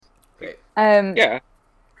Great. Yeah.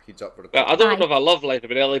 He's up for the I don't know if I love Liza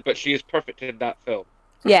Minnelli, but she is perfect in that film.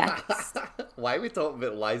 Yeah. Why are we talking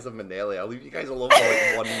about Liza Minnelli? I'll leave you guys alone for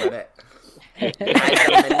like 1 minute.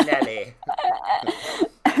 Liza Minnelli.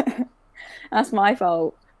 That's my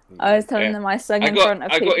fault. I was telling them I sung in front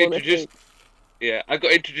of people this week. Yeah, I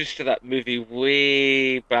got introduced to that movie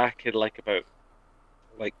way back in back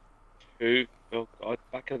in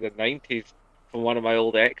the 90s from one of my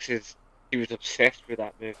old exes. He was obsessed with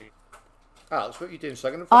that movie. Alex, what are you doing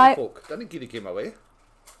singing in front of folk? Didn't give the game away.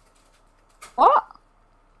 What?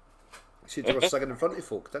 You said you were singing in front of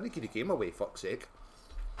folk. Didn't give the game away, fuck's sake.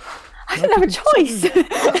 I didn't have a choice.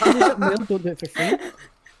 Don't do it for free.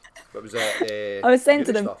 What was that? I was saying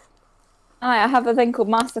to them, I have a thing called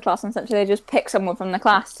masterclass, and essentially they just pick someone from the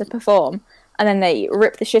class to perform, and then they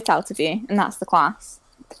rip the shit out of you, and that's the class.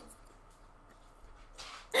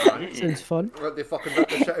 Sounds fun. Well, they fucking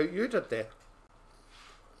ripped the shit out you, did they?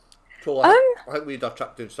 So I think we had a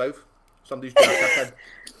trip down south. Somebody's doing a kick in.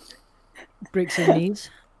 Breaks their knees.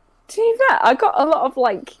 To be fair, I got a lot of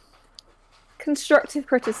constructive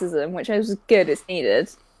criticism, which was good, it's needed.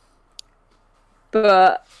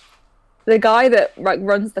 But the guy that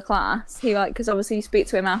runs the class, he because obviously you speak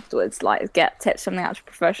to him afterwards, get tips from the actual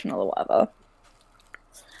professional or whatever.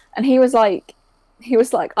 And he was like,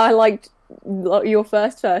 I liked your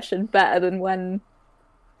first version better than when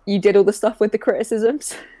you did all the stuff with the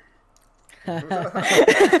criticisms. And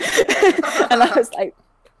I was like,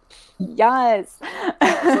 yes.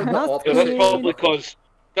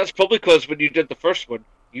 That's probably because when you did the first one,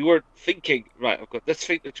 you were thinking, right, I've got this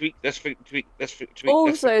thing to tweak, this thing to tweak, this thing to tweak.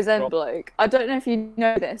 Also, Zenbloke, I don't know if you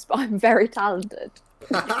know this, but I'm very talented.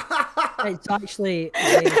 It's actually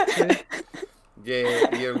very true.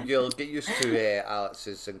 Yeah, you'll get used to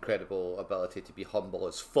Alex's incredible ability to be humble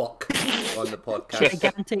as fuck on the podcast.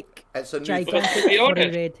 Gigantic. It's a new gigantic to be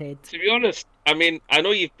honest, redhead. To be honest, I mean, I know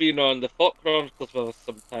you've been on the Thought Chronicles with us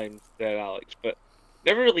sometimes there, Alex, but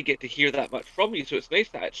never really get to hear that much from you, so it's nice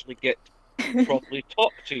to actually get to properly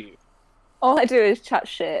talk to you. All I do is chat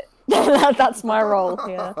shit. That's my role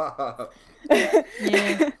here.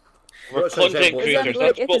 Yeah. We're content creators.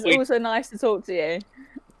 It is also nice to talk to you.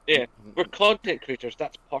 Yeah, we're content creators.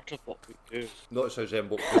 That's part of what we do. Notice how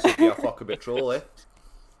Zenbloke doesn't give a fuck about troll, eh?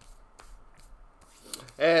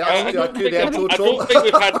 I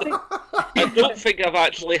don't think I've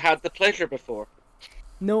actually had the pleasure before.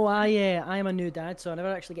 No, I am a new dad, so I never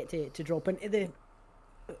actually get to drop into the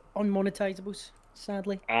unmonetizables,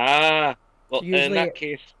 sadly. Well, so usually... in that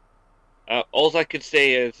case, all I could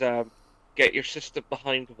say is get your system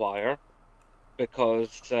behind wire,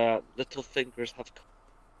 because little fingers have come.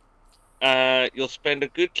 You'll spend a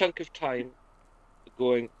good chunk of time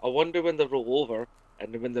going, I wonder when they roll over,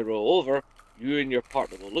 and then when they roll over, you and your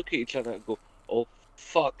partner will look at each other and go, oh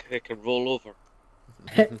fuck, they can roll over.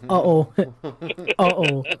 Uh-oh.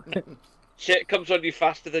 Uh-oh. Shit comes on you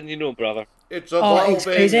faster than you know, brother. It's evolving. It's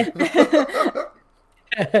crazy.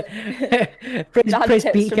 press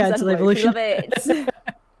B, cancel evolution.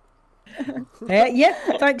 Yeah,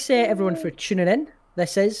 thanks everyone for tuning in.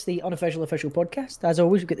 This is the Unofficial Official Podcast. As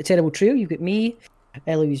always, we've got the terrible trio. You've got me,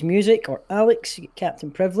 Eloise Music, or Alex, you get Captain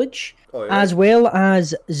Privilege, as well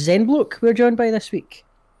as Zenbloke, we're joined by this week.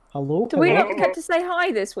 Hello. Do we not get to say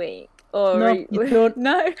hi this week? Or no, you don't.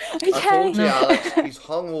 No? Okay. I told you, Alex, he's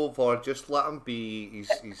hungover. Just let him be. He's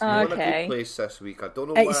not in a good place this week. I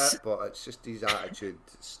don't know why, but it's just his attitude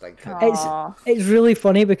stinking. It's really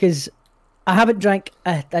funny because I haven't drank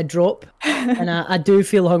a drop, and I do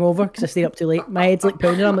feel hungover because I stayed up too late. My head's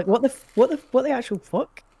pounding. I'm like, what the actual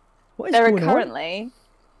fuck? What is going on? There are currently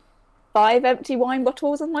 5 empty wine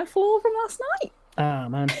bottles on my floor from last night. Ah,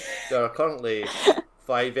 man. There are currently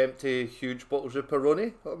 5 empty huge bottles of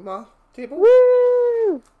Peroni on my table.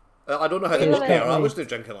 Woo! I don't know how they look there. I was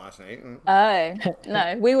drinking last night. Oh,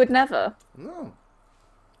 no, we would never. No.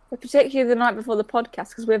 Particularly the night before the podcast,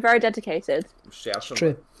 because we're very dedicated. Certainly.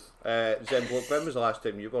 True. Zenbloke, when was the last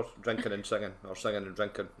time you were drinking and singing, or singing and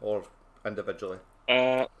drinking, or individually?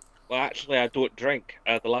 Well, actually, I don't drink.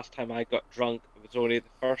 The last time I got drunk, it was only the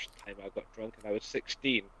first time I got drunk, and I was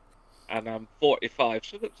 16, and I'm 45,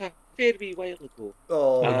 so that's a fair wee while ago.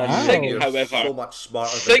 Oh, wow. Singing, however, so much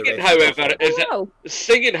smarter. Singing, however,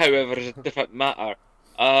 is a different matter.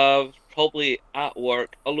 I was probably at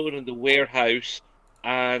work, alone in the warehouse,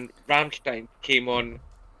 and Rammstein came on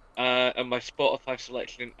my Spotify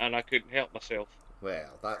selection, and I couldn't help myself.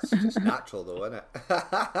 Well, that's just natural, though, isn't it?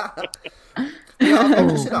 Yeah, I've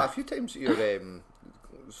actually said that a few times. You're,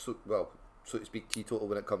 so to speak, teetotal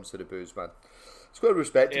when it comes to the booze, man. It's quite a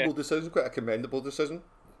respectable decision, quite a commendable decision.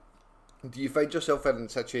 Do you find yourself in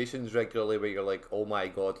situations regularly where you're like, oh my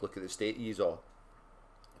god, look at the state he's on?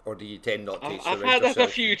 Or do you tend not to I've had that a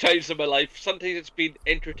few times in my life. Sometimes it's been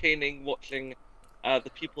entertaining watching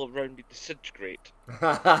the people around me disintegrate.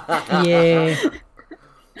 Yeah.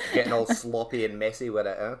 Getting all sloppy and messy with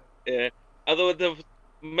it, huh? Yeah. Although there was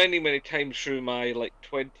many times through my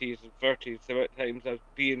 20s and 30s, there were times I've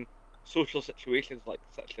been in social situations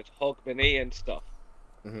such as Hogmanay and stuff,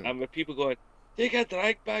 and with people going, "Take a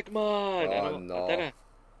drag bag, man!" Oh, and I no. didn't.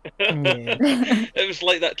 Yeah. It was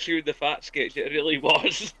like that Chewing the Fat sketch. It really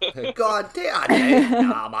was. God damn!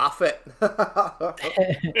 Nah, I'm off it.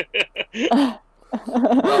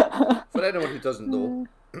 Well, for anyone who doesn't know,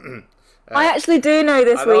 I actually do know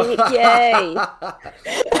this week. Yay!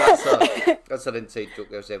 That's an inside joke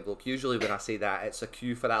there, Zenbloke. Usually when I say that, it's a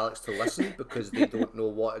cue for Alex to listen because they don't know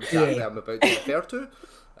what exactly I'm about to refer to.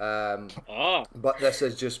 But this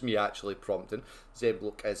is just me actually prompting.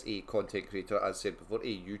 Zenbloke is a content creator, as said before,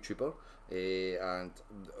 a YouTuber, and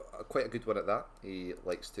quite a good one at that. He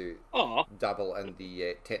likes to dabble in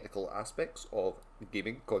the technical aspects of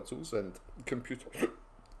gaming consoles and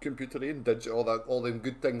computery and digital, all them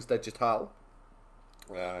good things digital.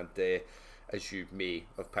 And as you may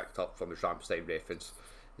have picked up from his Rammstein reference,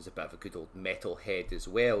 he's a bit of a good old metal head as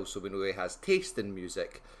well, so we know he has taste in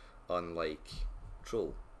music, unlike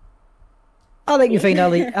Troll. I think you find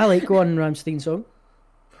I like Gordon Ramstein's song.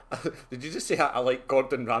 Did you just say I like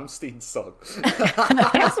Gordon Ramstein's song?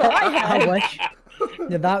 That's what I had. I wish.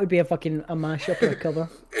 Yeah, that would be a mashup or a cover.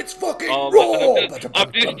 It's fucking raw!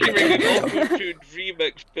 I'm just doing an auto-tuned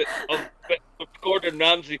remix of Gordon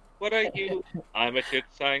Ramsay. What are you? I'm a shit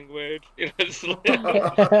sandwich.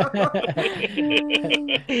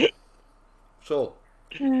 So,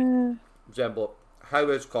 Zenbloke, how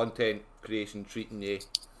is content creation treating you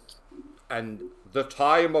in the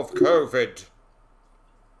time of COVID?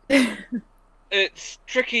 It's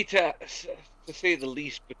tricky to say the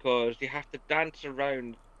least, because you have to dance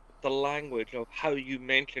around the language of how you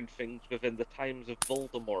mention things within the times of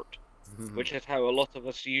Voldemort, which is how a lot of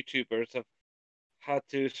us YouTubers have had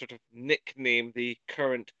to sort of nickname the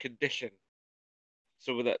current condition,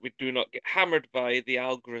 so that we do not get hammered by the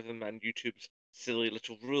algorithm and YouTube's silly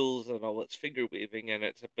little rules and all its finger waving and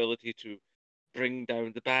its ability to bring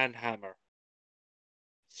down the ban hammer.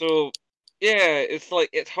 So yeah, it's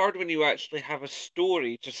hard when you actually have a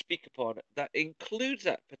story to speak upon it that includes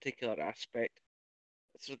that particular aspect.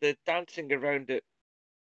 So the dancing around it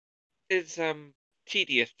is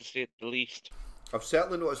tedious, to say the least. I've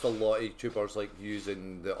certainly noticed a lot of YouTubers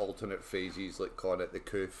using the alternate phrases, calling it the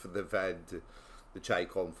coof, the vid, the chai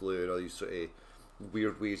con flu, and all these sort of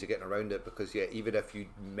weird ways of getting around it. Because even if you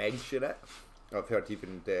mention it, I've heard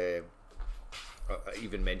even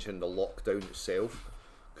mention the lockdown itself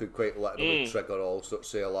could quite literally trigger all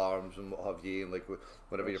sorts of alarms and what have you. And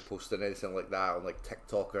whenever you're posting anything like that on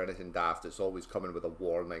TikTok or anything daft, it's always coming with a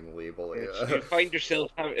warning label. You find yourself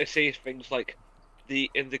having to say things like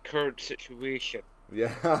in the current situation.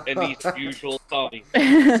 Yeah. In these usual times.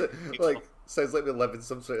 Sounds like we live in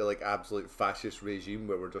some sort of absolute fascist regime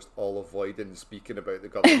where we're just all avoiding speaking about the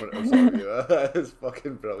government or something. It's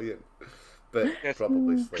fucking brilliant. But yes.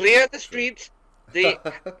 Probably clear the streets. The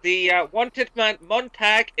wanted man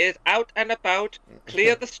Montag is out and about.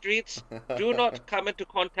 Clear the streets. Do not come into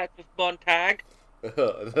contact with Montag. I've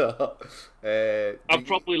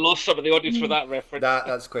probably lost some of the audience for that reference.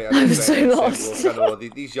 That's quite a nice reference. I know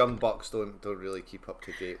these young bucks don't really keep up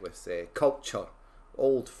to date with culture,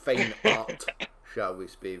 old fine art, shall we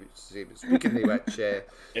say? Speaking of which,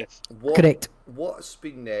 yes. Correct. What's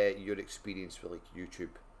been your experience with YouTube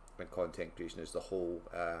and content creation as the whole?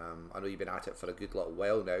 I know you've been at it for a good little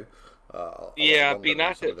while now. I've been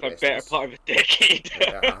at it for a better part of a decade.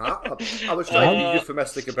 I was trying to be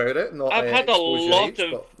euphemistic about it. I've had a lot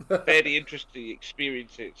of very interesting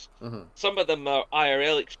experiences. Some of them are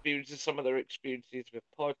IRL experiences, some of them are experiences with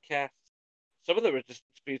podcasts, some of them are just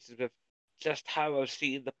experiences with just how I've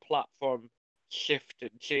seen the platform shift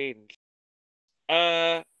and change.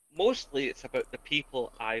 Mostly it's about the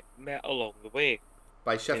people I've met along the way.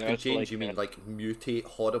 By shift and change, you mean mutate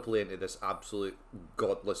horribly into this absolute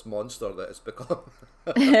godless monster that it's become?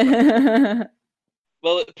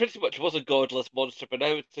 Well, it pretty much was a godless monster, but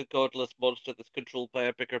now it's a godless monster that's controlled by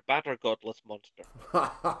a bigger, badder godless monster.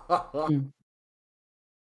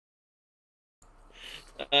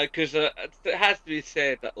 Because it has to be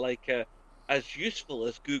said that, as useful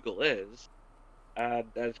as Google is, and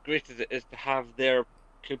as great as it is to have their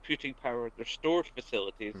computing power, their storage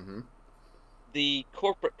facilities, the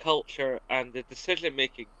corporate culture and the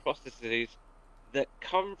decision-making processes that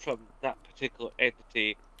come from that particular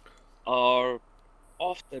entity are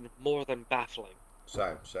often more than baffling.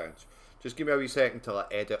 Sounds. Just give me a wee second till I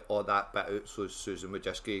edit all that bit out so Susan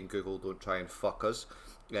Wojcicki and Google don't try and fuck us.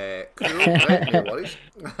 Cool, right, no worries.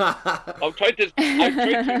 I'm trying to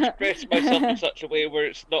express myself in such a way where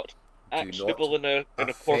it's not actionable in a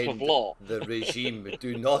court of law. The regime.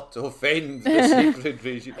 Do not offend the sacred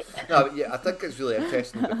regime. No, yeah, I think it's really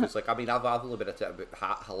interesting because, like, I mean, I've only been at it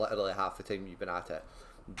about literally half the time you've been at it,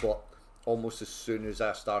 but almost as soon as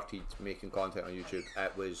I started making content on YouTube,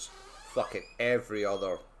 it was fucking every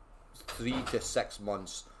other 3 to 6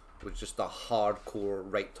 months was just a hardcore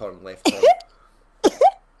right turn, left turn.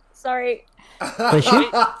 Sorry. So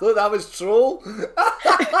that was troll.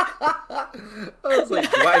 I was like,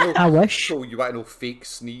 I wish. So you want to know fake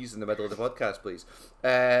sneeze in the middle of the podcast, please?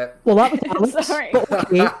 Well, that was Sorry.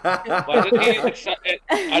 okay.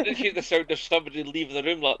 I didn't hear the sound of somebody leave the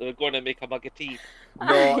room like they were going to make a mug of tea.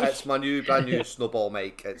 No, it's my brand new Snowball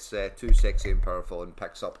mic. It's too sexy and powerful and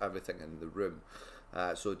picks up everything in the room.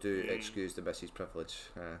 So do excuse the Mrs. Privilege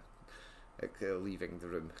leaving the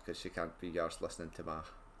room because she can't be arsed listening to my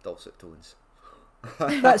dulcet tones.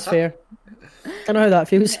 That's fair. I know how that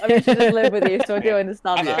feels. I mean, she just live with you, so I do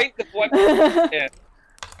understand that. I think the one, yeah.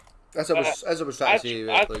 As I was trying to say,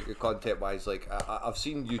 like, content-wise, like I've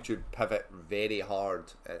seen YouTube pivot very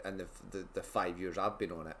hard in the 5 years I've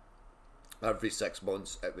been on it. Every 6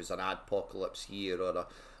 months, it was an adpocalypse here or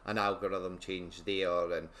an algorithm change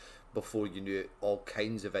there, and before you knew it, all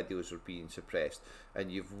kinds of videos were being suppressed.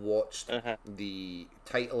 And you've watched the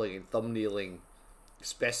titling and thumbnailing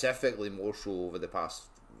specifically more so over the past,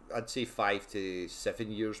 I'd say 5 to 7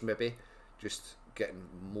 years maybe, just getting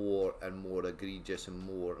more and more egregious and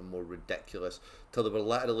more ridiculous, till there were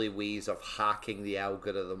literally ways of hacking the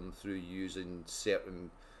algorithm through using certain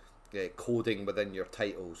coding within your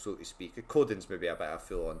title, so to speak. Coding's maybe a bit of a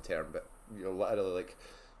full-on term, but you know, literally, like,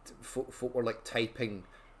 folk were like typing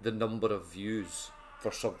the number of views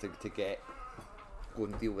for something to get. Go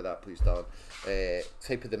and deal with that, please, Darren.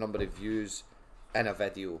 Typing the number of views in a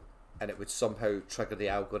video, and it would somehow trigger the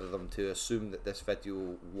algorithm to assume that this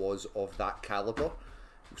video was of that caliber,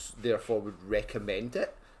 therefore would recommend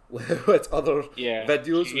it with other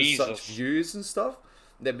videos with such views and stuff.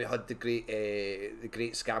 Then we had the great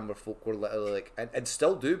scammer folk were literally like, and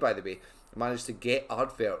still do, by the way, managed to get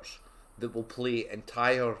adverts that will play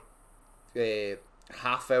entire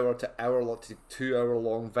half-hour to hour to 2 hour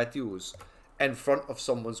long videos in front of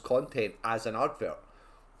someone's content as an advert.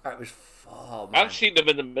 It was I've seen them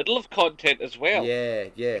in the middle of content as well. Yeah.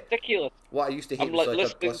 Ridiculous. What I used to hate I'm was like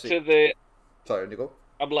listening to the. Sorry, Nico.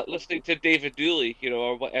 I'm like listening to David Dooley, you know,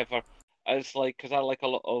 or whatever. It's like, because I like a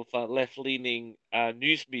lot of left-leaning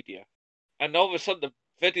news media, and all of a sudden the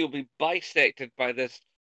video will be bisected by this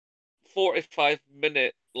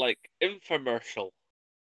 45-minute like infomercial.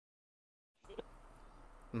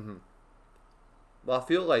 Well, I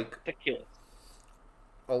feel like ridiculous.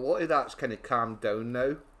 A lot of that's kind of calmed down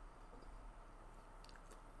now,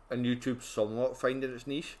 and YouTube's somewhat finding its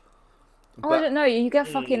niche. I don't know. You get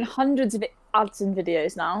fucking hundreds of ads in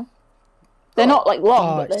videos now. They're not like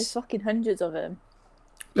long, but there's fucking hundreds of them.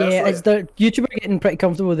 Yeah, it's the YouTuber getting pretty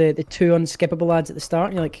comfortable with the 2 unskippable ads at the start.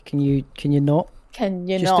 And you're like, can you not? Can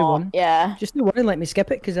you just not? Do one? Yeah. Just do one and let me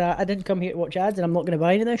skip it, because I didn't come here to watch ads and I'm not going to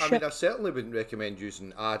buy any of this shit. I mean, I certainly wouldn't recommend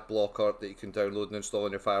using ad blocker that you can download and install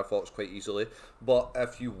on your Firefox quite easily. But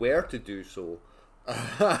if you were to do so,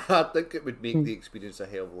 I think it would make the experience a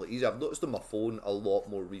hell of a lot easier. I've noticed on my phone a lot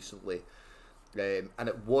more recently, and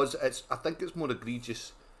I think it's more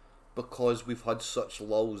egregious because we've had such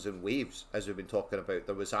lulls and waves, as we've been talking about.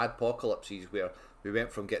 There was adpocalypses where we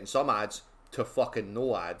went from getting some ads to fucking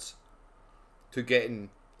no ads, to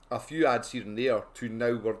getting a few ads here and there, to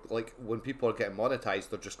now we're like, when people are getting monetized,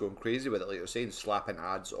 they're just going crazy with it, like you're saying, slapping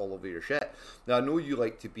ads all over your shit. Now, I know you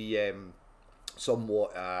like to be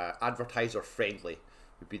somewhat advertiser friendly,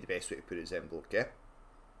 would be the best way to put it, Zenbloke, yeah?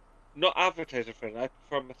 Not advertiser friendly. I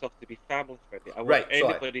prefer myself to be family friendly. I want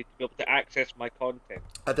anybody to be able to access my content.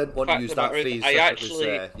 I didn't want to use that phrase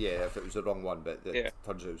if it was the wrong one, but it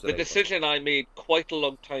turns out it was the decision I made quite a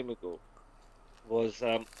long time ago was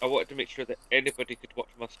I wanted to make sure that anybody could watch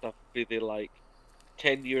my stuff, be they like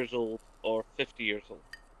 10 years old or 50 years old.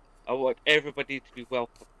 I want everybody to be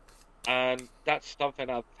welcome, and that's something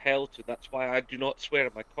I've held to. That's why I do not swear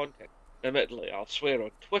in my content. Admittedly, I'll swear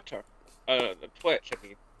on Twitter, on Twitch, I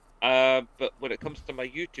mean. But when it comes to my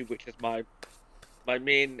YouTube, which is my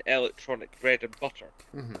main electronic bread and butter,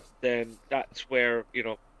 then that's where, you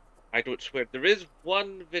know, I don't swear. There is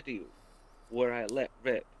one video where I let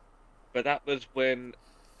rip, but that was when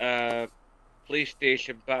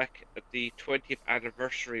PlayStation, back at the 20th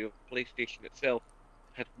anniversary of PlayStation itself,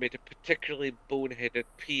 had made a particularly boneheaded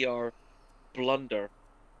PR blunder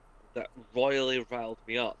that royally riled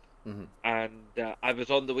me up. Mm-hmm. And I was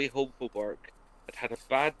on the way home from work. I'd had a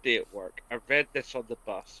bad day at work. I read this on the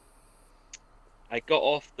bus. I got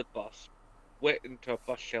off the bus, went into a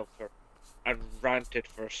bus shelter, and ranted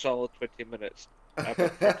for a solid 20 minutes about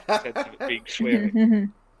 30% of it being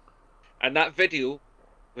swearing. And that video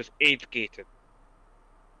was age-gated.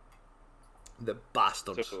 The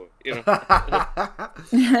bastards. So, you know.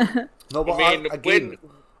 No, but I mean, again,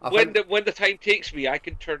 when the time takes me, I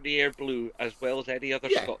can turn the air blue as well as any other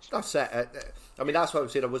Scotsman. That's it. I mean, that's what I'm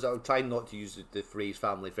saying. I'm trying not to use the phrase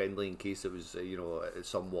family friendly in case it was,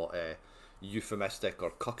 somewhat euphemistic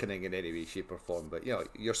or cuckening in any way, shape, or form. But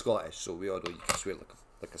you're Scottish, so we all know you can swear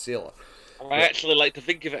like a sailor. I actually like to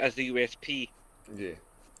think of it as the USP. Yeah.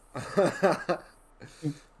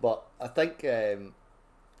 But I think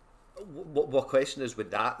what question is with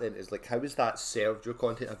that then is like, how has that served your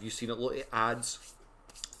content? Have you seen a lot of ads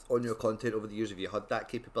on your content over the years? Have you had that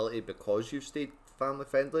capability because you've stayed family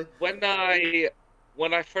friendly? When I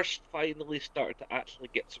first finally started to actually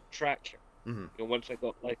get some traction, once I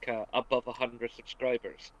got like above 100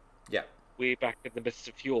 subscribers, way back in the mists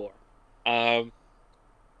of yore, I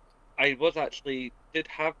did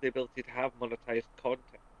have the ability to have monetized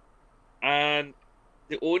content, and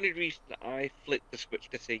the only reason I flicked the switch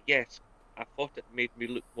to say yes, I thought it made me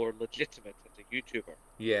look more legitimate as a YouTuber.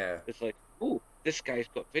 Yeah. It's like, oh, this guy's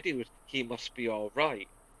got videos, he must be alright.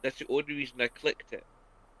 That's the only reason I clicked it.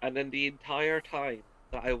 And then the entire time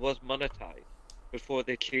that I was monetized, before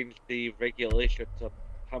they changed the regulations of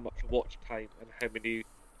how much watch time and how many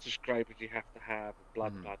subscribers you have to have, and blah,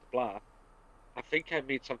 blah, blah, I think I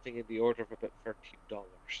made something in the order of about $13.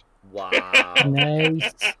 Wow.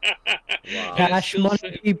 Nice. Wow. Cash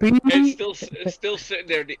money, It's still sitting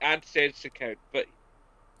there in the AdSense account, but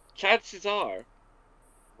chances are,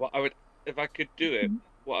 if I could do it,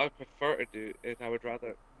 what I would prefer to do is I would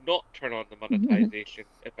rather not turn on the monetization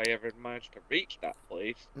if I ever managed to reach that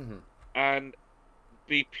place, and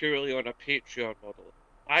be purely on a Patreon model.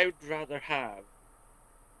 I would rather have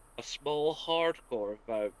a small hardcore of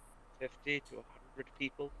about 50 to 100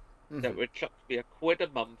 people that would chuck me £1 a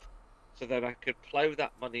month, so that I could plough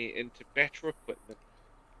that money into better equipment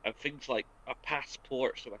and things like a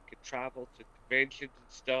passport, so I could travel to conventions and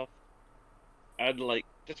stuff, and like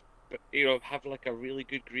just have like a really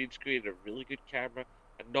good green screen, a really good camera,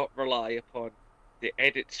 and not rely upon the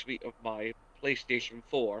edit suite of my PlayStation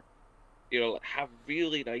 4. Have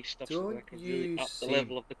really nice stuff so that I can really up the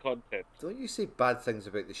level of the content. Don't you say bad things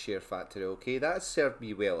about the Share Factory, okay? That has served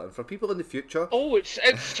me well, and for people in the future... Oh, it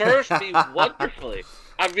serves me wonderfully.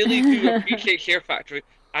 I really do appreciate Share Factory,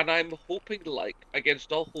 and I'm hoping, like,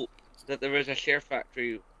 against all hope, that there is a Share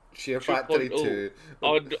Factory 2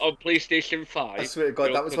 on PlayStation 5. I swear to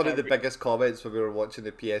God, that was one of the biggest comments when we were watching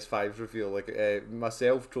the PS5 reveal. Like,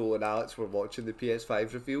 myself, Troll, and Alex were watching the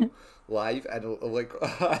PS5 reveal live, and like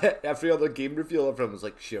every other game reveal, everyone was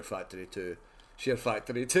like, Share Factory 2. Share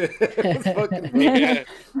Factory 2. Fucking brilliant.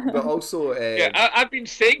 But also... I've been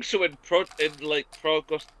saying so in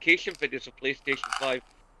prognostication videos of PlayStation 5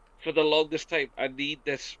 for the longest time. I need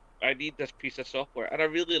this piece of software, and I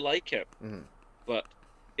really like it. But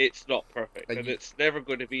it's not perfect, and it's never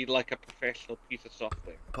going to be like a professional piece of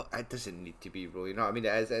software. But it doesn't need to be, bro. You know what I mean?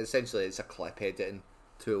 Essentially, it's a clip editing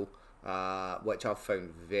tool, which I've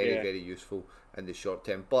found very, very useful in the short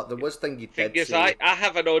term. But there was thing you did say... I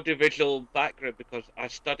have an audiovisual background because I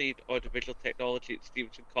studied audiovisual technology at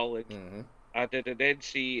Stevenson College. I did an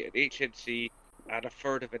NC, an HNC, and a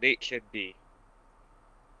third of an HND.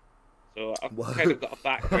 So I've kind of got a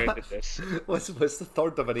background in this. What's the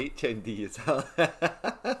third of an HND as well?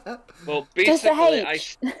 Well, basically,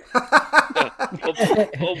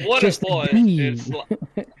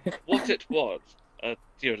 what it was,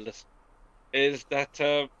 dear listener, is that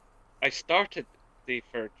I started the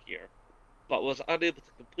third year, but was unable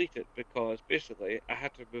to complete it because basically I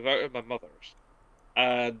had to move out of my mother's,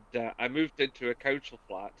 and I moved into a council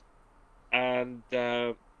flat, and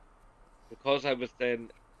because I was then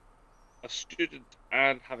a student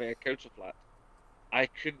and having a council flat, I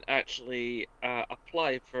couldn't actually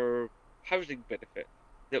apply for housing benefit.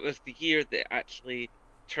 That was the year they actually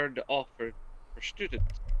turned it off for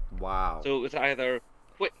students. Wow. So it was either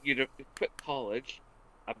quit college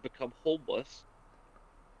and become homeless.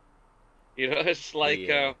 It's like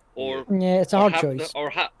it's a hard choice.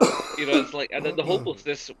 It's like, and then the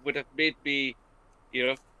homelessness would have made me,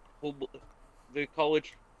 the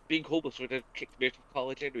college. Being homeless would have kicked me out of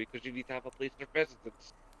college anyway, because you need to have a place of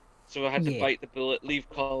residence. So I had to bite the bullet, leave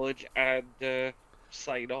college, and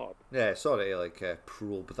sign on. Yeah, sorry to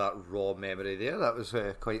probe that raw memory there. That was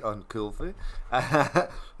quite uncool for you.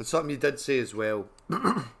 But something you did say as well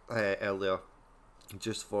earlier,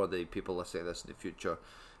 just for the people listening to this in the future,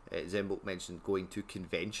 Zenbloke mentioned going to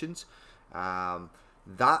conventions.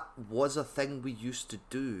 That was a thing we used to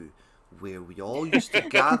do, where we all used to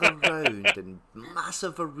gather round in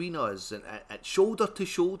massive arenas and shoulder to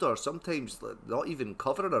shoulder, sometimes not even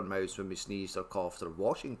covering our mouths when we sneezed or coughed or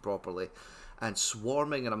washing properly, and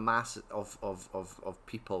swarming in a mass of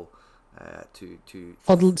people to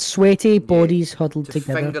huddled, sweaty bodies huddled to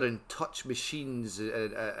together. Finger and touch machines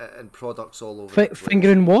and products all over.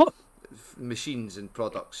 Fingering what? Machines and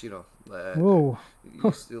products, Whoa. You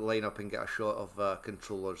used to line up and get a shot of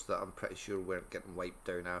controllers that I'm pretty sure weren't getting wiped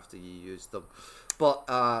down after you used them. But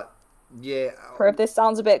Prove this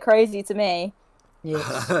sounds a bit crazy to me.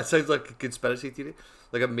 Yes. It sounds like a conspiracy theory.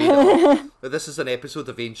 Like I made it up. But this is an episode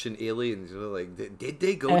of Ancient Aliens. Like, did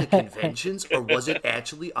they go to conventions or was it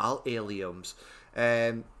actually all aliens?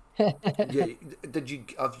 Yeah,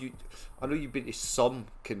 I know you've been to some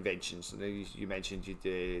conventions. I know you mentioned you've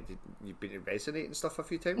been to Resonate and stuff a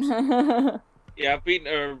few times. Yeah, I've been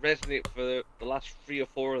to Resonate for the last 3 or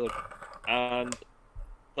 4 of them, and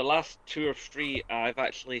the last 2 or 3 I've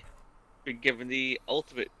actually been given the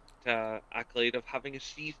ultimate accolade of having a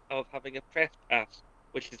press pass,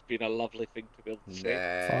 which has been a lovely thing to be able to say.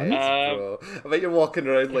 Nice, bro. I bet you're walking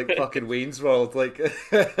around like fucking Wayne's World, like when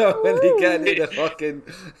they get into the fucking.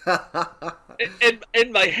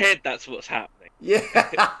 in my head, that's what's happening. Yeah,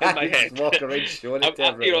 in my head. Just walk around showing it to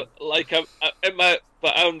everyone.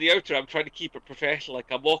 But on the outer, I'm trying to keep it professional.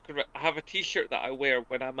 Like I'm walking around, I have a T-shirt that I wear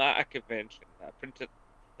when I'm at a convention that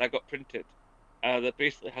got printed. That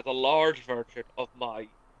basically has a large version of my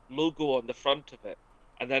logo on the front of it.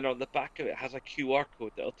 And then on the back of it has a QR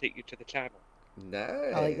code that'll take you to the channel.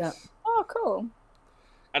 Nice. I like that. Oh, cool.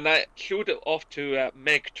 And I showed it off to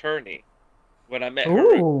Meg Turney when I met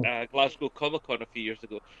her at Glasgow Comic Con a few years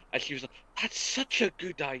ago. And she was like, "That's such a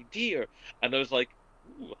good idea." And I was like,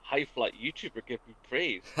 "Ooh, high flight YouTuber, give me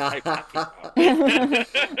praise." I'm happy.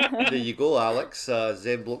 There you go, Alex.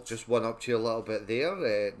 Zenbloke just went up to you a little bit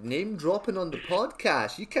there. Name dropping on the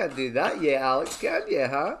podcast. You can't do that yet, Alex, can you,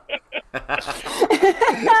 huh? But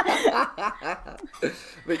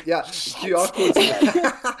yeah,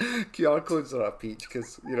 QR codes are a peach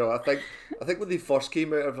because I think when they first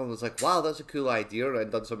came out, everyone was like, "Wow, that's a cool idea,"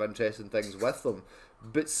 and done some interesting things with them.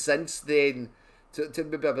 But since then, to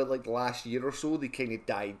maybe about like the last year or so, they kind of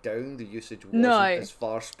died down. The usage wasn't as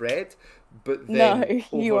far spread. But then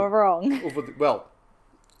you are wrong.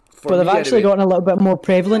 But they've actually gotten a little bit more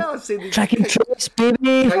prevalent. Track and trace,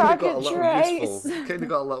 baby. Kind of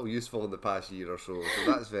got a little useful in the past year or so.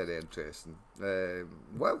 So that's very interesting.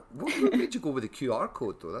 What made you go with the QR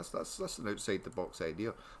code though? That's an outside the box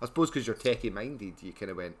idea. I suppose because you're techie minded, you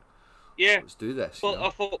kind of went, "Yeah, let's do this." Well,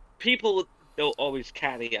 I thought people don't always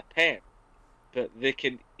carry a pen, but they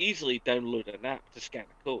can easily download an app to scan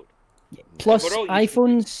a code. Yeah. Plus,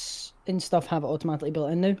 iPhones and stuff have it automatically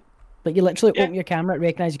built in now. Like you literally open your camera,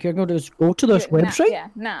 recognise your QR code, goes go to this website.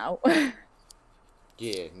 Now.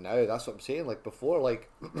 Yeah, now that's what I'm saying. Like before, like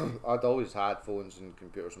I'd always had phones and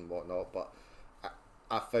computers and whatnot, but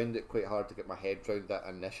I found it quite hard to get my head around that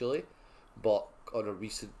initially. But on a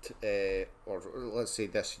recent, or let's say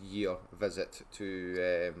this year, visit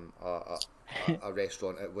to a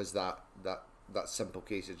restaurant, it was that simple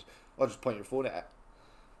case. I'll just point your phone at it.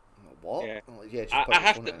 What? Yeah, I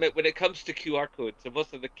have to admit, when it comes to QR codes, there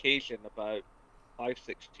was an occasion about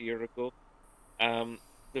 5-6 years ago.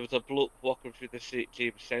 There was a bloke walking through the St.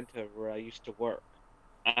 James Centre where I used to work,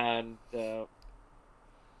 and he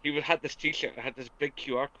had this T-shirt and had this big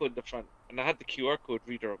QR code in the front, and I had the QR code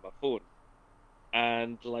reader on my phone,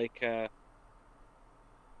 and I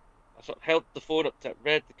sort of held the phone up to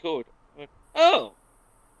read the code. I went, "Oh."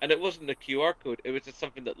 And it wasn't a QR code. It was just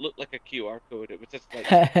something that looked like a QR code. It was just like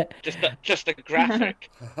just a graphic.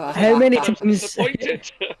 How many times?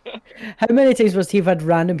 Disappointed. How many times must he have had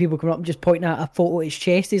random people come up and just pointing at a photo of his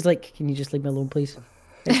chest? He's like, "Can you just leave me alone, please?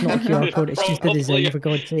 It's not a QR code. It's just a design, for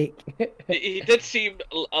God's sake." He did seem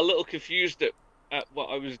a little confused at what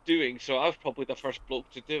I was doing, so I was probably the first bloke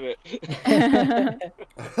to do it.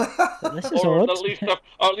 This is odd. Or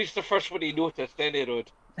at least the first one he noticed. Then he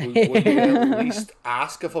wrote. Would you at least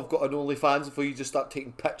ask if I've got an OnlyFans before you just start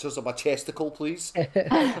taking pictures of my chesticle, please? Right.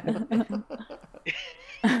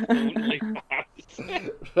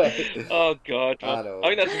 Oh God! I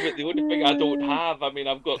think that's about the only thing I don't have. I mean,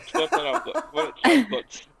 I've got Twitter, I've got Twitch, I've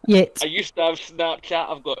got. I used to have Snapchat.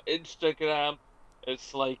 I've got Instagram.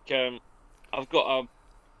 It's like I've got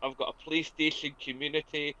I've got a PlayStation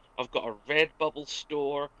community. I've got a Redbubble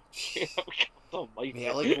store.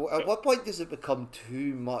 Yeah, like at what point does it become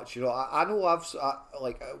too much? You know, I know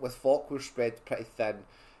with Folk we're spread pretty thin.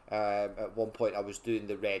 At one point, I was doing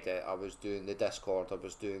the Reddit, I was doing the Discord, I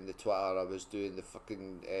was doing the Twitter, I was doing the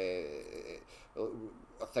fucking.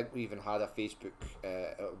 I think we even had a Facebook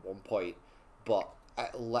at one point, but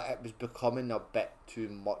it was becoming a bit too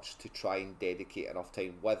much to try and dedicate enough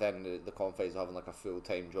time within the confines of having like a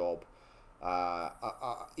full-time job.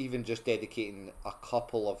 Even just dedicating a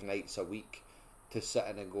couple of nights a week to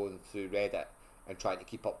sitting and going through Reddit and trying to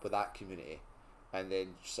keep up with that community, and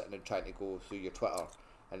then sitting and trying to go through your Twitter,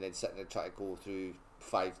 and then sitting and trying to go through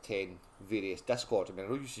 5-10 various Discord. I mean, I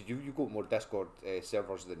know you got more Discord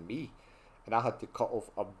servers than me, and I had to cut off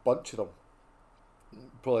a bunch of them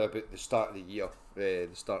probably about the start of the year, the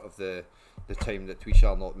start of the time that we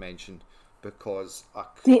shall not mention, because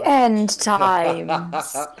the end times. In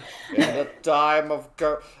the time of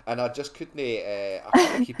go, and I just couldn't. I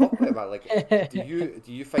couldn't keep up with it, man. Like,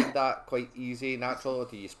 do you find that quite easy, natural, or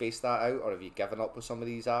do you space that out, or have you given up with some of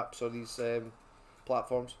these apps or these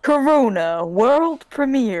platforms? Corona world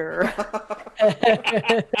premiere.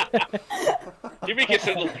 You make it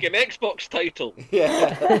sound like an Xbox title.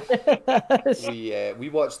 Yeah. We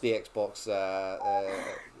watched the Xbox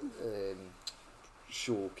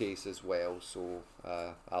showcase as well, so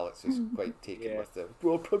Alex is quite taken with the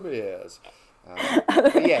world premieres.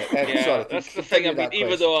 Sorry. That's the thing. I mean,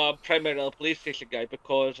 even though I'm primarily a PlayStation guy,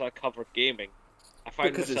 because I cover gaming, I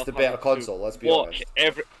find because myself it's the better console. Let's be honest.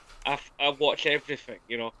 I watch everything,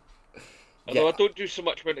 you know. Although I don't do so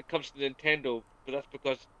much when it comes to Nintendo, but that's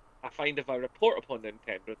because I find if I report upon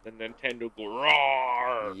Nintendo, then Nintendo go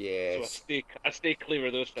roar. Yes. So I stay clear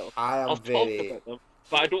of those films. I'll talk about them,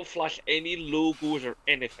 but I don't flash any logos or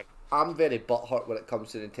anything. I'm very butthurt when it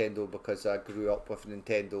comes to Nintendo because I grew up with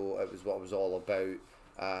Nintendo. It was what it was all about,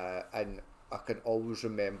 and I can always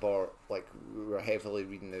remember, like, we were heavily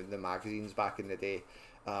reading the magazines back in the day.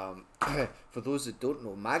 For those that don't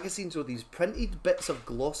know, magazines were these printed bits of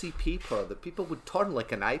glossy paper that people would turn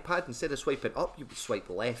like an iPad. Instead of swiping up, you would swipe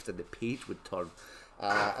left and the page would turn.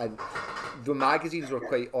 And the magazines were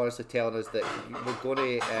quite honestly telling us that we're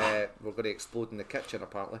going to explode in the kitchen.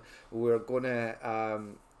 Apparently, we're going to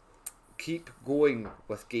keep going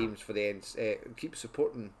with games for the keep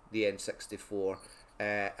supporting the N64,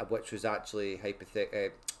 which was actually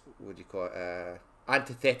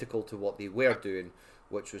antithetical to what they were doing,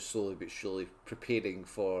 which was slowly but surely preparing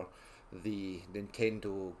for the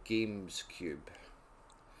Nintendo Games Cube.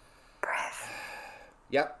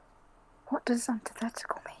 Yep. What does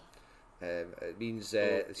antithetical mean? It means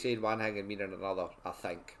saying one thing and meaning another, I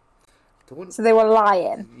think. So they were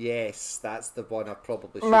lying. Yes, that's the one I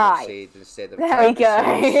probably should have said instead of trying to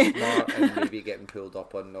say smart and maybe getting pulled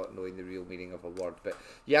up on not knowing the real meaning of a word. But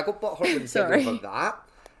yeah, I got butthurt with Nintendo for that.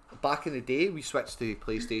 Back in the day, we switched to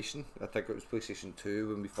PlayStation. I think it was PlayStation 2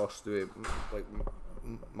 when we first do it. Like,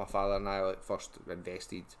 my father and I first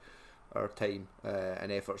invested our time and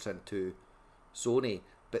efforts into Sony.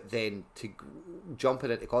 But then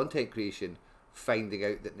jumping into content creation, finding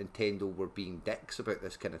out that Nintendo were being dicks about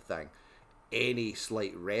this kind of thing. Any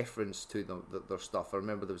slight reference to their stuff. I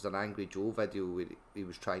remember there was an Angry Joe video where he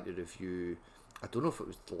was trying to review, I don't know if it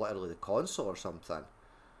was literally the console or something,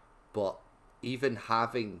 but even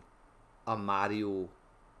having a Mario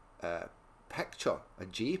picture, a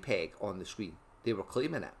JPEG on the screen, they were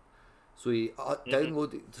claiming it. So he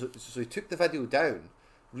downloaded, so he took the video down,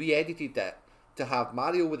 re-edited it to have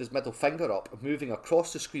Mario with his middle finger up, moving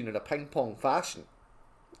across the screen in a ping pong fashion,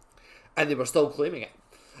 and they were still claiming it.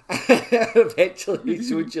 Eventually he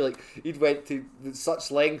showed you, like, he'd went to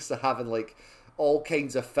such lengths to having like all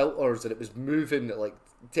kinds of filters, and it was moving at like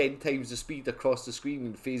 10 times the speed across the screen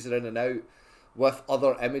and phasing in and out with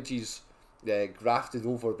other images grafted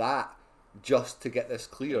over that just to get this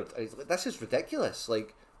cleared. And he's like, this is ridiculous.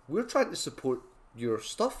 Like, we're trying to support your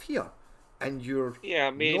stuff here, and you're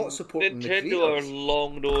not supporting Nintendo the creators. are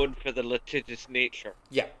long known for the litigious nature.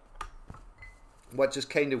 Yeah, which is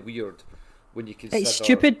kind of weird when you consider it's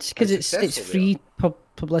stupid because it's free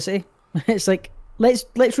publicity. It's like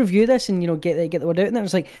let's review this and get the word out there.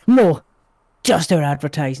 It's like, no, just our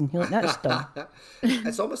advertising. You're like, that's dumb.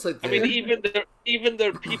 It's almost like I mean, even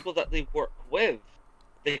their people that they work with,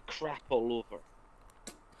 they crap all over.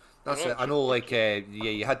 That's it. I know, like,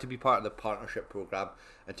 you had to be part of the partnership program,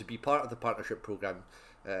 and to be part of the partnership program,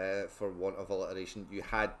 for want of alliteration, you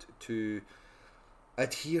had to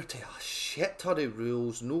adhere to a shit ton of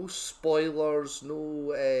rules. No spoilers,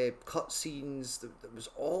 no cutscenes. There was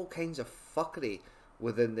all kinds of fuckery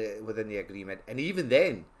within the agreement, and even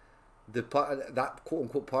then, that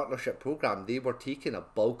quote-unquote partnership program, they were taking a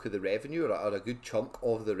bulk of the revenue, or a good chunk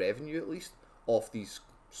of the revenue at least, off these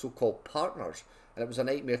so-called partners, and it was a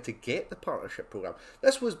nightmare to get the partnership program.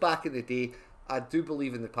 This was back in the day. I do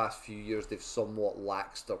believe in the past few years they've somewhat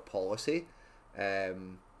laxed their policy,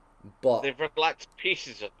 but they've relaxed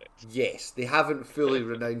pieces of it. Yes, they haven't fully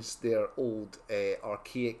renounced their old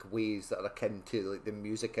archaic ways that are akin to like the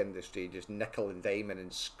music industry, just nickel and diming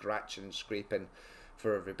and scratching and scraping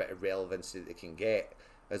for every bit of relevance that they can get,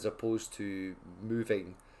 as opposed to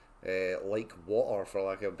moving like water, for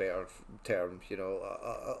lack of a better term.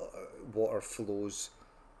 Water flows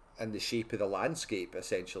in the shape of the landscape,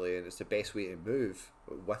 essentially, and it's the best way to move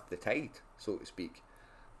with the tide, so to speak.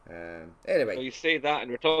 Anyway. Well, you say that,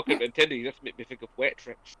 and we're talking Nintendo, you just make me think of Wet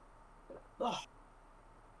Tricks.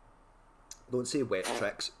 Don't say Wet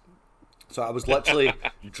Tricks. So I was literally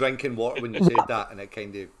drinking water when you said that, and it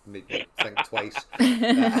kind of made me think twice.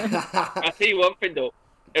 I'll tell you one thing, though.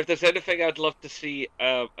 If there's anything I'd love to see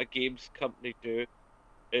a games company do,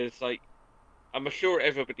 is like, I'm sure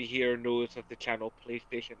everybody here knows of the channel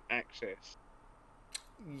PlayStation Access.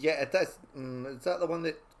 Yeah, it is. Is that the one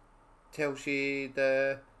that tells you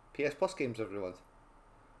the PS Plus games every month?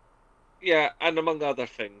 Yeah, and among other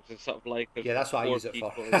things, it's sort of like that's what I use it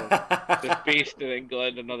for. They're based in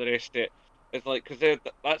England and all the rest of it. It's like because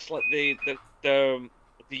that's like the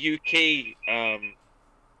UK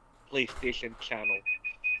PlayStation channel,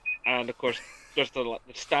 and of course there's the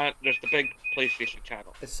big PlayStation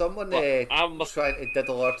channel. Is someone trying to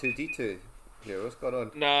diddle R2D2 here? What's going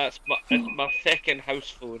on? Nah, it's my second house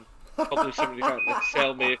phone. Probably somebody trying to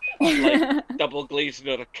sell me like double glazing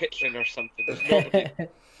or a kitchen or something. There's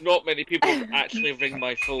not many people actually ring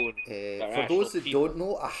my phone. For those that don't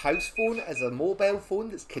know, a house phone is a mobile phone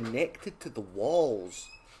that's connected to the walls.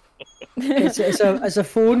 It's a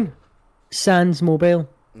phone sans mobile.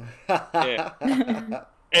 Yeah.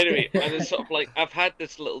 Anyway, and it's sort of like I've had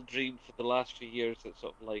this little dream for the last few years that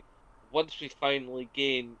sort of like once we finally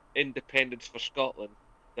gain independence for Scotland,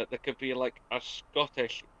 that there could be like a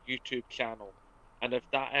Scottish YouTube channel, and if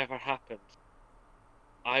that ever happens,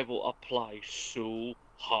 I will apply so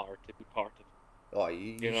hard to be part of it. Oh,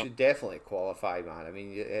 you should definitely qualify, man. I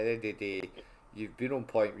mean, at the end of the day, you've been on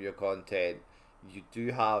point with your content. You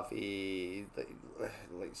do have a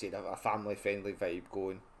family-friendly vibe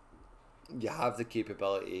going. You have the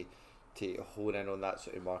capability to hone in on that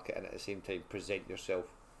sort of market, and at the same time present yourself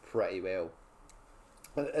pretty well.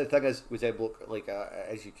 And the thing is, with Zenbloke, like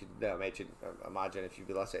as you can imagine if you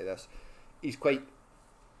listen to this, he's quite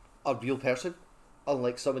a real person.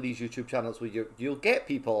 Unlike some of these YouTube channels where you'll get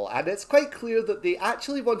people, and it's quite clear that they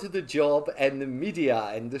actually wanted a job in the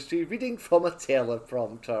media industry, reading from a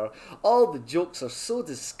teleprompter. All the jokes are so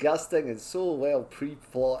disgusting and so well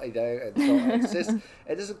pre-plotted out, and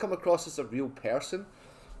it doesn't come across as a real person.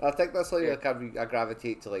 I think that's why I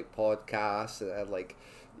gravitate to like podcasts and like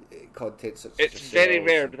content such as it's very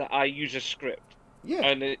rare that I use a script. Yeah.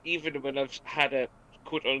 And even when I've had a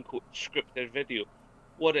quote-unquote scripted video,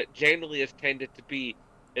 what it generally has tended to be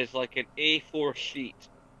is like an A4 sheet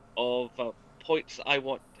of points I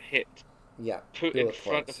want to hit. Yeah. Put in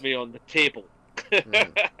front of me on the table.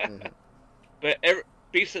 Mm-hmm. But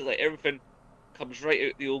basically everything comes right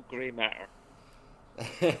out the old grey matter.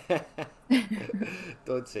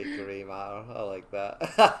 Don't say grey matter. I like that.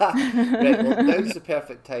 Right, well, now's the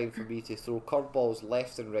perfect time for me to throw curveballs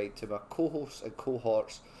left and right to my co-hosts and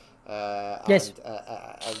cohorts. Yes.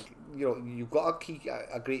 And you've got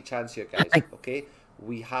a great chance here, guys. Okay,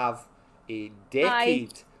 we have a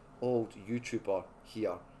decade-old YouTuber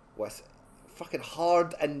here with fucking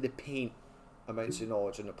hard in the paint amounts of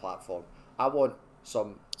knowledge on the platform. I want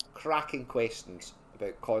some cracking questions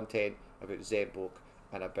about content, about Zenbloke,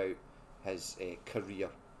 and about his career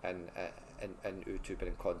in YouTube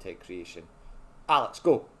and content creation. Alex,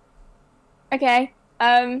 go. Okay.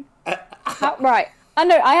 Right. I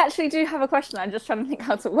know. I actually do have a question. I'm just trying to think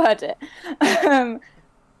how to word it.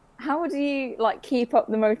 How do you like keep up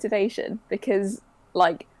the motivation? Because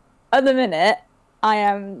like at the minute, I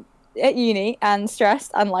am at uni and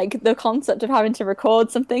stressed, and like the concept of having to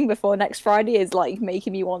record something before next Friday is like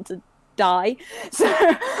making me want to die. So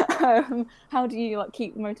how do you like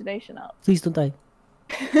keep the motivation up? Please don't die.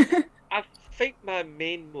 I think my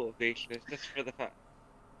main motivation is just for the fact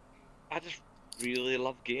I just really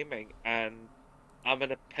love gaming, and I'm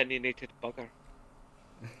an opinionated bugger.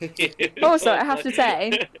 Also, I have to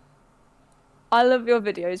say, I love your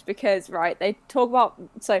videos because, right, they talk about...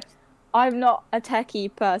 So, I'm not a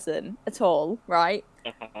techie person at all, right?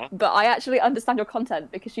 But I actually understand your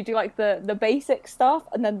content because you do, like, the basic stuff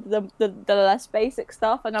and then the less basic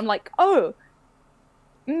stuff. And I'm like, oh,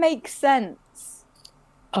 makes sense.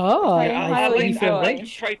 Oh, I like right. to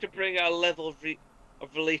try to bring a level of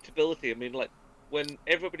relatability. I mean, like when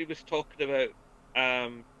everybody was talking about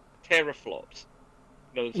teraflops,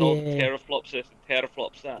 there's all teraflops this and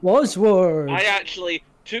teraflops that. Buzzword. I actually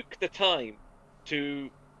took the time to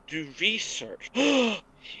do research. You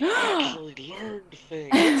actually learned things.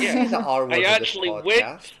 Yes. I actually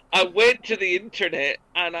went to the internet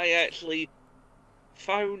and I actually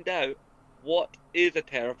found out what is a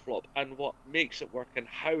teraflop and what makes it work and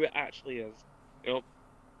how it actually is.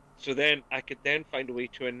 So then I could then find a way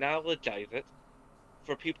to analogize it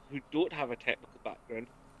for people who don't have a technical background,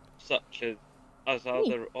 such as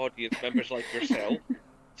other audience members like yourself.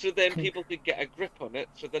 So then people could get a grip on it,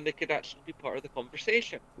 so then they could actually be part of the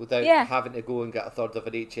conversation. Without having to go and get a third of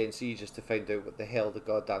an HNC just to find out what the hell the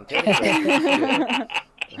goddamn teraflop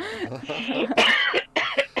is.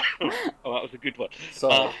 Oh, that was a good one.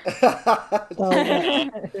 Sorry. That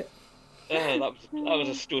was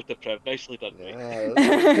a Stota Prev. Nicely done, mate.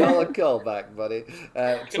 That's a call back, buddy.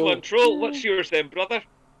 Come on, Troll. What's yours then, brother?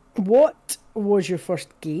 What was your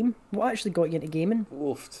first game? What actually got you into gaming?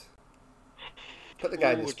 Oofed. Put the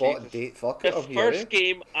guy in the spot and date. Fuck it. The first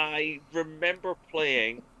game I remember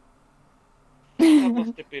playing, I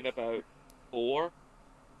must have been about 4,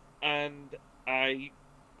 and I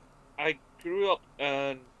grew up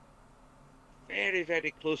very,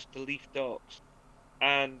 very close to Leaf Docks,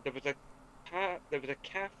 and there was a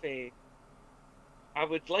cafe. I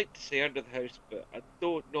would like to say under the house, but I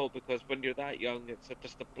don't know because when you're that young, it's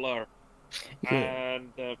just a blur. Yeah.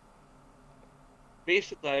 And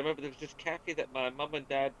basically, I remember there was this cafe that my mum and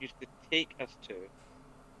dad used to take us to,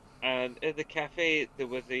 and in the cafe there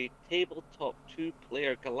was a tabletop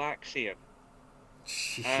 2-player Galaxian.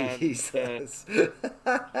 Jesus. And,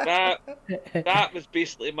 that was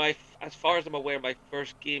basically as far as I'm aware, my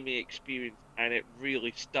first gaming experience, and it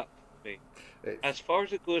really stuck with me. Right. As far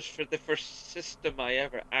as it goes for the first system I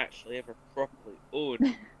ever properly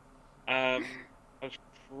owned, I was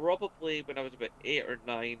probably when I was about 8 or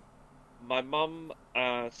 9. My mum,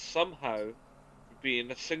 somehow,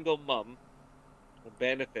 being a single mum, on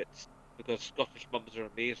benefits because Scottish mums are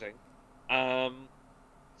amazing,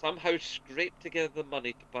 somehow scraped together the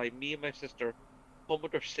money to buy me and my sister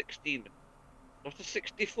Commodore 16. Not a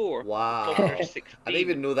 64. Wow. Commodore 16. I didn't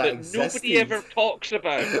even know that existed. Nobody ever talks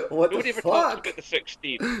about it. Nobody ever talks about the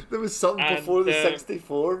 16. There was something before the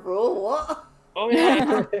 64, bro. What? Oh,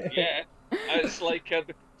 yeah. Yeah. It's like,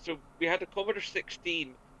 so we had a Commodore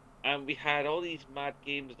 16, and we had all these mad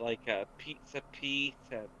games like Pizza Pete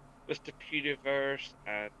and Mr. Puniverse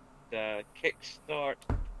and Kickstart,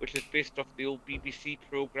 which is based off the old BBC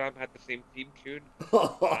programme, had the same theme tune.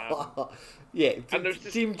 Yeah,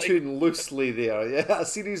 theme tune loosely there. Yeah, a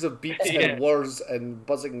series of beats and whirs and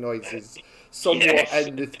buzzing noises, somewhat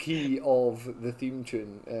in the key of the theme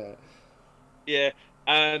tune. Yeah,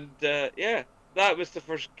 and that was the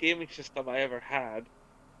first gaming system I ever had.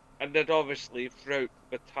 And then obviously throughout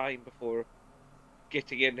the time before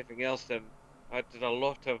getting anything else in, I did a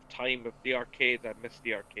lot of time with the arcades. I missed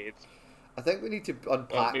the arcades. I think we need to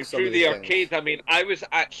unpack some through of the things. arcades. I mean, I was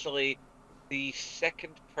actually the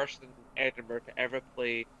second person in Edinburgh to ever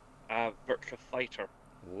play Virtua Fighter.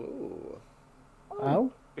 Whoa!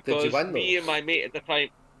 Oh, because did you win me and my mate at the time,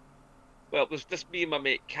 well, it was just me and my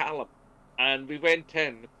mate Callum, and we went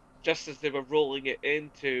in just as they were rolling it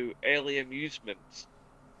into LA Amusements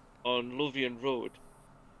on Lothian Road,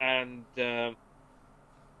 and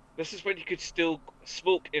this is when you could still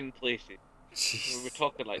smoke in places. We're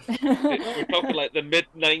talking like the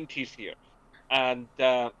mid-90s here, and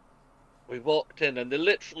we walked in and they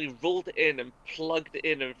literally rolled it in and plugged it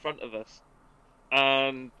in front of us,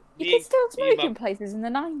 and you could still smoke in places in the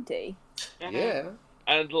 90s. Yeah,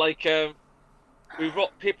 and like we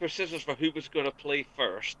rock paper scissors for who was going to play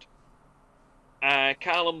first.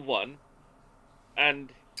 Callum won,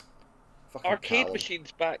 and arcade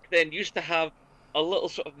machines back then used to have a little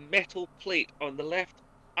sort of metal plate on the left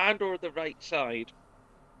and or the right side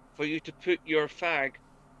for you to put your fag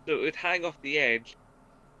so it would hang off the edge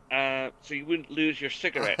so you wouldn't lose your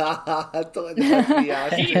cigarette.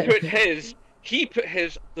 He put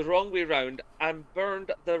his the wrong way round and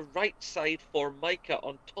burned the right side Formica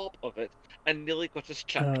on top of it and nearly got us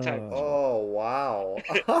chucked out. Oh wow.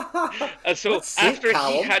 And so after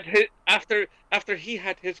he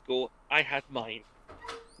had his go, I had mine.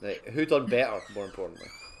 Right, who done better, more importantly?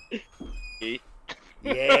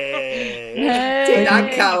 Yeah. Take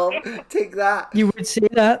that, Callum. Take that. You would say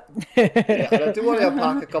that. Yeah, and I do want to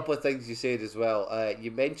unpack a couple of things you said as well.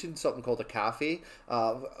 You mentioned something called a cafe.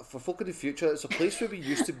 For folk in the future, it's a place where we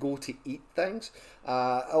used to go to eat things.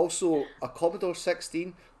 Also, a Commodore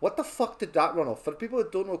 16. What the fuck did that run off? For people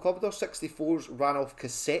that don't know, Commodore 64s ran off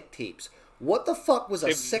cassette tapes. What the fuck was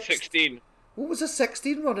a 16? What was a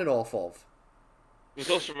 16 running off of? It was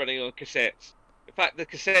also running on cassettes. In fact, the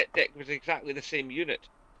cassette deck was exactly the same unit.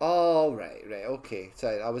 Oh, right, okay.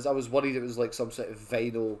 Sorry, I was worried it was like some sort of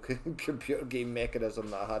vinyl computer game mechanism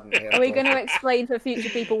that I hadn't heard Are we of. going to explain for future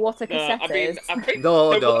people what a cassette is?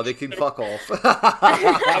 No, they can fuck off.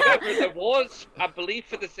 However, there was, I believe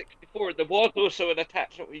for the 64, there was also an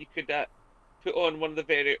attachment where you could put on one of the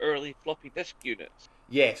very early floppy disk units.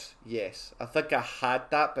 Yes. I think I had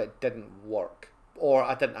that, but it didn't work. Or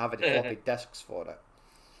I didn't have any floppy disks for it.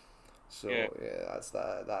 So yeah,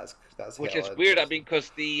 that's which is weird. I mean,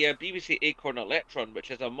 because the BBC Acorn Electron,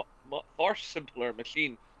 which is a far simpler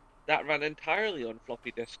machine, that ran entirely on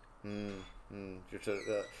floppy disk. Is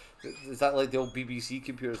that like the old BBC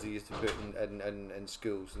computers they used to put in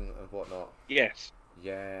schools and whatnot? Yes.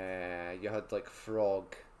 Yeah, you had like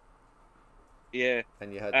Frog. Yeah.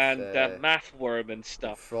 And you had Math Worm and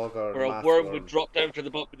stuff. Frog or where a worm would drop down to the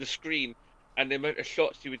bottom of the screen, and the amount of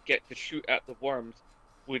shots you would get to shoot at the worms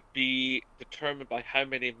would be determined by how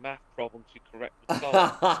many math problems you correctly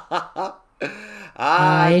solve.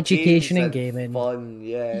 Education and gaming. Fun,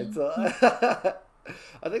 yeah.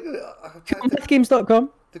 I think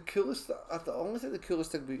Games.com. The coolest, the only thing, the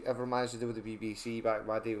coolest thing we ever managed to do with the BBC back in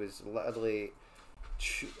my day was literally,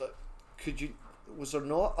 was there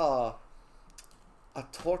not a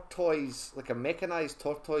tortoise, like a mechanized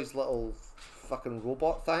tortoise little fucking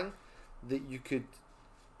robot thing that you could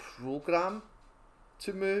program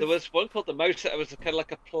to move? There was one called the mouse that was kind of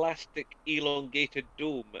like a plastic elongated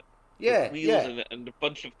dome. Yeah, wheels in it and a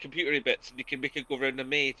bunch of computery bits, and you can make it go around a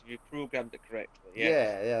maze if you programmed it correctly.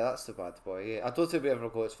 Yeah, that's the bad boy. Yeah, I don't think we ever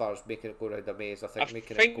go as far as making it go around a maze. I think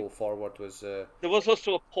making it go forward was. There was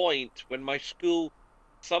also a point when my school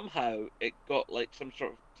somehow it got like some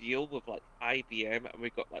sort of deal with like IBM, and we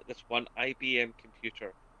got like this one IBM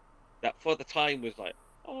computer that for the time was like,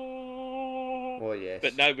 oh yes,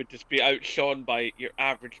 but now would just be outshone by your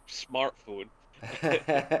average smartphone.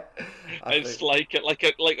 It's like a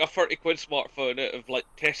 £30 smartphone out of like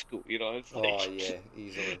Tesco, you know. It's like, yeah,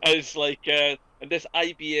 easily. It's like and this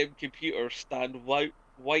IBM computer stand white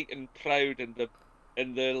and proud in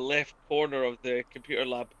the left corner of the computer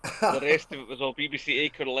lab. The rest of it was all BBC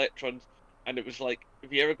Acorn Electrons, and it was like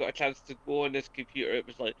if you ever got a chance to go on this computer, it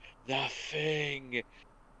was like the thing.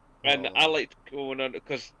 And I liked going on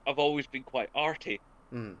because I've always been quite arty,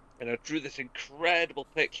 and I drew this incredible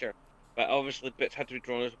picture. But obviously, bits had to be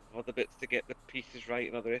drawn out of other bits to get the pieces right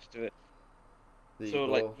and all the rest of it. So,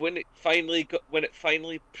 like when it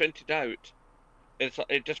finally printed out,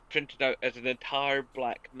 it just printed out as an entire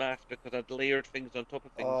black mass because I'd layered things on top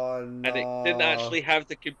of things, and it didn't actually have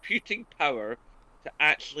the computing power to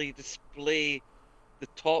actually display the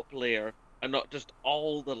top layer and not just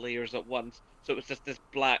all the layers at once. So it was just this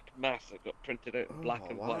black mass that got printed out in black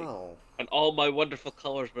and white, and all my wonderful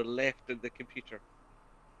colours were left in the computer.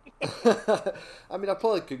 I mean, I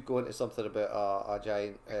probably could go into something about a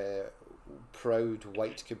giant, proud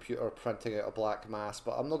white computer printing out a black mass,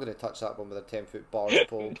 but I'm not going to touch that one with a 10-foot bar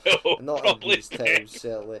pole. Not in these times,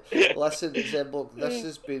 certainly. Listen, Zenbloke, this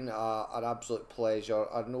has been an absolute pleasure.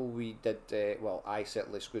 I know we did, I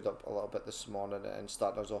certainly screwed up a little bit this morning and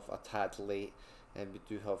started us off a tad late, and we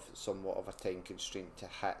do have somewhat of a time constraint to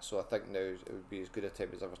hit, so I think now it would be as good a time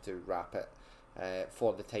as ever to wrap it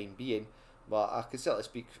for the time being. But I can certainly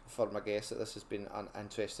speak for my guests that this has been an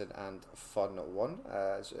interesting and fun one.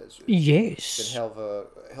 It's been hell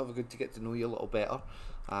of a good to get to know you a little better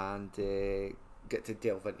and get to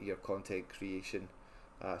delve into your content creation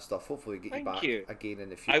stuff. Hopefully get you back again in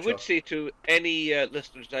the future. I would say to any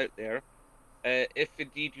listeners out there, if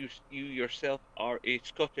indeed you yourself are a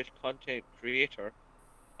Scottish content creator,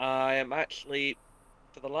 I am actually,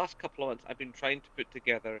 for the last couple of months, I've been trying to put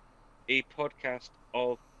together a podcast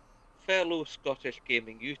of fellow Scottish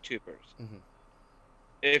gaming YouTubers. Mm-hmm.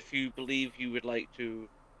 If you believe you would like to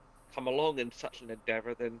come along in such an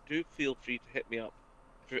endeavour, then do feel free to hit me up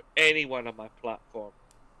through any one of my platforms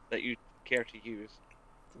that you care to use.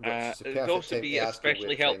 It would also be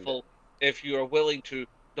especially helpful if you are willing to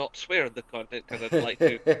not swear in the content because I'd like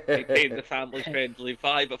to maintain the family-friendly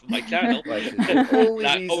vibe of my channel. The only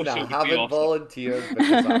That reason I also would be haven't awesome. volunteered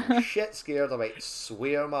because I'm shit scared I might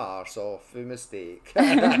swear my arse off through mistake. But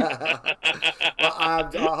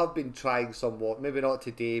I have been trying somewhat, maybe not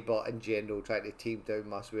today, but in general, trying to tame down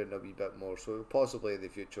my swearing a wee bit more. So possibly in the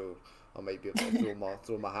future, I might be able to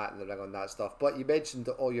throw my hat in the ring on that stuff. But you mentioned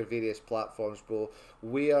all your various platforms, bro.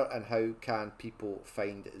 Where and how can people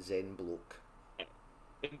find Zenbloke?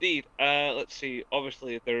 Indeed. Let's see.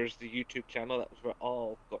 Obviously, there's the YouTube channel. That was where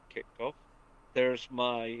all got kicked off. There's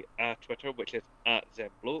my Twitter, which is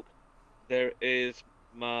 @Zenbloke. There is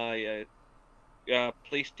my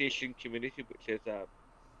PlayStation community, which is the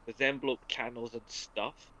Zenbloke channels and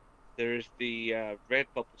stuff. There's the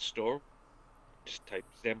Redbubble store. Just type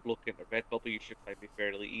Zenbloke into Redbubble. You should find me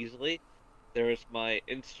fairly easily. There's my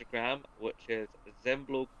Instagram, which is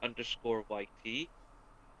Zenbloke_YT.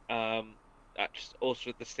 That's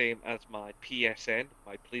also the same as my PSN,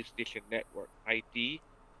 my PlayStation Network ID,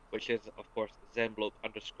 which is, of course,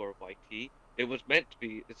 Zenbloke_YT. It was meant to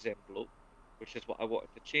be Zenbloke, which is what I wanted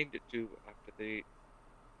to change it to after the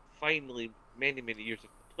finally many years of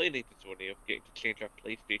complaining to Sony of getting to change our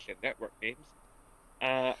PlayStation Network names.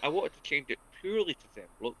 I wanted to change it purely to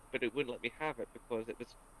Zenbloke, but it wouldn't let me have it because it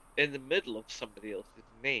was in the middle of somebody else's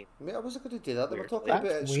name. Mate, I wasn't going to do that. They were talking That's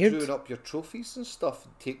about it weird. screwing up your trophies and stuff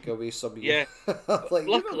and take away some of Yeah. your... like,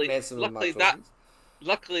 you're not messing with my trophies.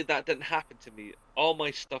 Luckily, that didn't happen to me. All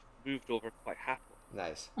my stuff moved over quite happily.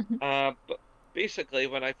 Nice. But basically,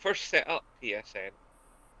 when I first set up PSN,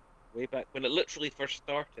 way back when it literally first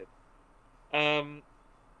started,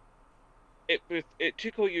 it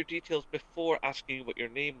took all your details before asking you what your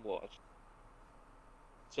name was.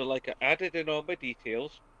 So, like, I added in all my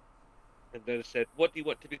details, and then it said, "What do you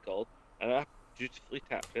want to be called?" And I dutifully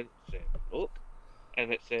tapped in Zenbloke,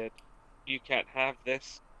 and it said, "You can't have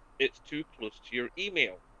this. It's too close to your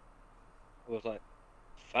email." I was like,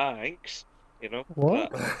 "Thanks," you know. What?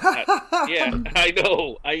 Yeah, I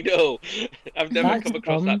know. I've never That's come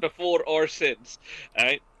across dumb. that before or since.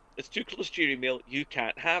 Alright, it's too close to your email. You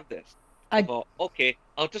can't have this. I thought, okay,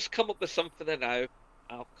 I'll just come up with something now.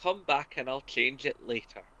 I'll come back and I'll change it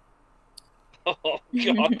later. Oh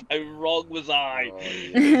God, how wrong was I? Oh,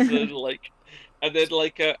 yeah.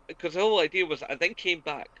 Because the whole idea was, I then came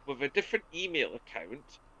back with a different email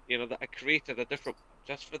account, that I created a different one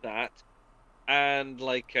just for that, and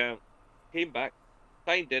came back,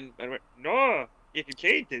 signed in, and went, "No, you can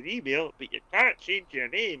change the email, but you can't change your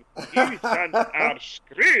name. You son are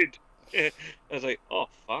screwed." I was like, "Oh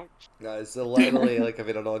fuck." No, it's literally like I've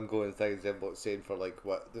had an ongoing thing Zenbloke saying for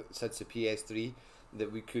since the PS3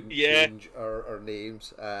 that we couldn't change our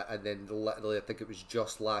names, and then literally I think it was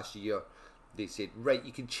just last year they said, right,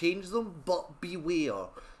 you can change them, but beware,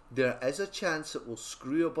 there is a chance it will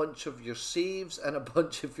screw a bunch of your saves and a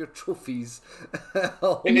bunch of your trophies.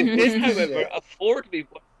 And it did, however, afford me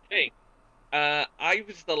one thing. I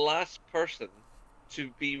was the last person to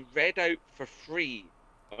be read out for free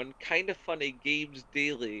on Kinda Funny Games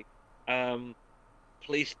Daily,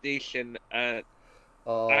 PlayStation. I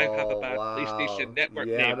have a bad PlayStation Network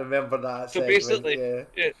name. Yeah, I remember that.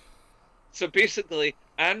 So basically,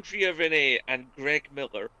 Andrea Renee and Greg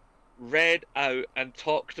Miller read out and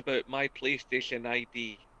talked about my PlayStation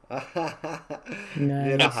ID. Nice.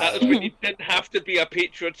 That was when you didn't have to be a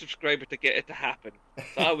Patreon subscriber to get it to happen.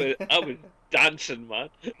 So I was dancing, man.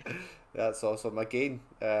 That's awesome. Again,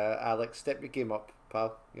 Alex, step your game up,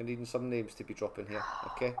 pal. You're needing some names to be dropping here,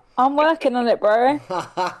 okay? I'm working on it, bro.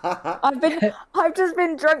 I've just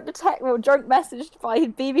been drunk messaged by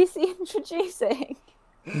BBC Introducing.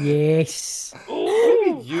 Yes.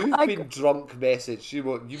 You've been drunk messaged. You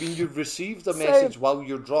mean you've received a message while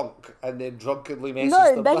you're drunk and then drunkenly messaged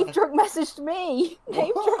them? No, they've drunk messaged me.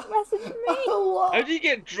 They've drunk messaged me. How do you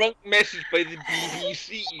get drunk messaged by the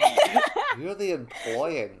BBC? Who are they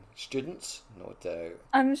employing? Students? No doubt.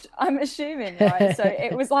 I'm assuming, right? So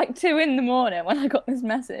it was like 2 a.m. when I got this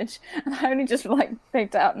message, and I only just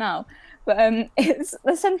picked it up now. But it's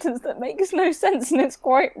a sentence that makes no sense and it's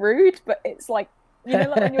quite rude. But it's like,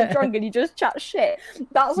 when you're drunk and you just chat shit.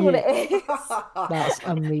 That's what it is. That's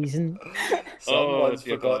amazing. Someone's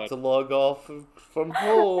forgot to log off from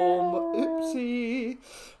home. Oopsie.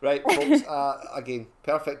 Right, folks. Again,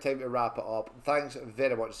 perfect time to wrap it up. Thanks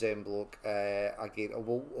very much, Zenbloke. Again,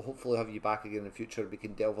 we'll hopefully have you back again in the future. We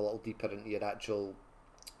can delve a little deeper into your actual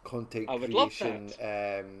content creation,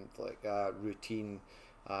 routine,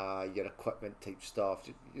 your equipment type stuff.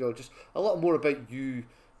 Just a lot more about you,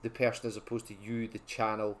 the person, as opposed to you, the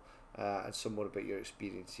channel, and some more about your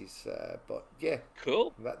experiences. But yeah,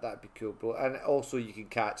 cool. That'd be cool, bro. And also, you can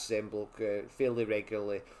catch Zenbloke fairly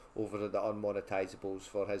regularly over at the Unmonetizables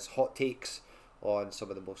for his hot takes on some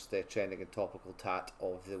of the most trending and topical tat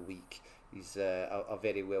of the week. He's a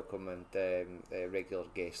very welcome and regular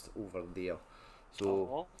guest over there.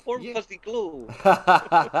 So, warm fuzzy glow.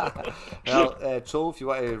 Well, Troll, if you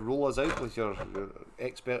want to roll us out with your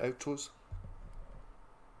expert outros.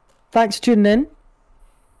 Thanks for tuning in.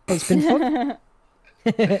 It's been fun.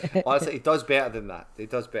 Honestly, he does better than that. He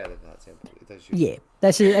does better than that, Zenbloke. He does. Yeah,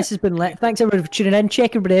 this has been lit. Thanks everyone for tuning in.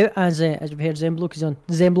 Check everybody out as we've heard. Zenbloke is on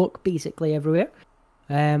Zenbloke basically everywhere.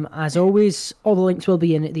 As always, all the links will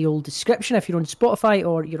be in the old description if you're on Spotify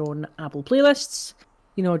or you're on Apple playlists.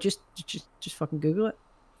 You know, just fucking Google it.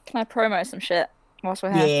 Can I promo some shit whilst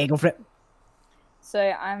we're here? Yeah, go for it. So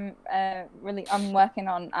I'm working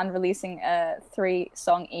on and releasing a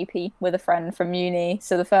 3-song EP with a friend from uni.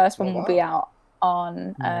 So the first one will be out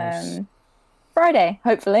on Friday,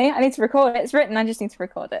 hopefully. I need to record it. It's written, I just need to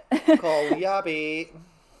record it. Call Yabby.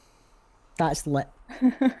 That's lit.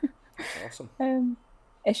 That's awesome.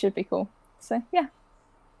 It should be cool. So yeah.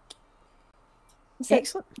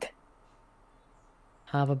 Excellent.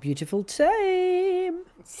 Have a beautiful time.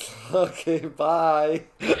 Okay, bye.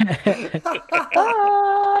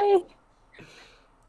 Bye.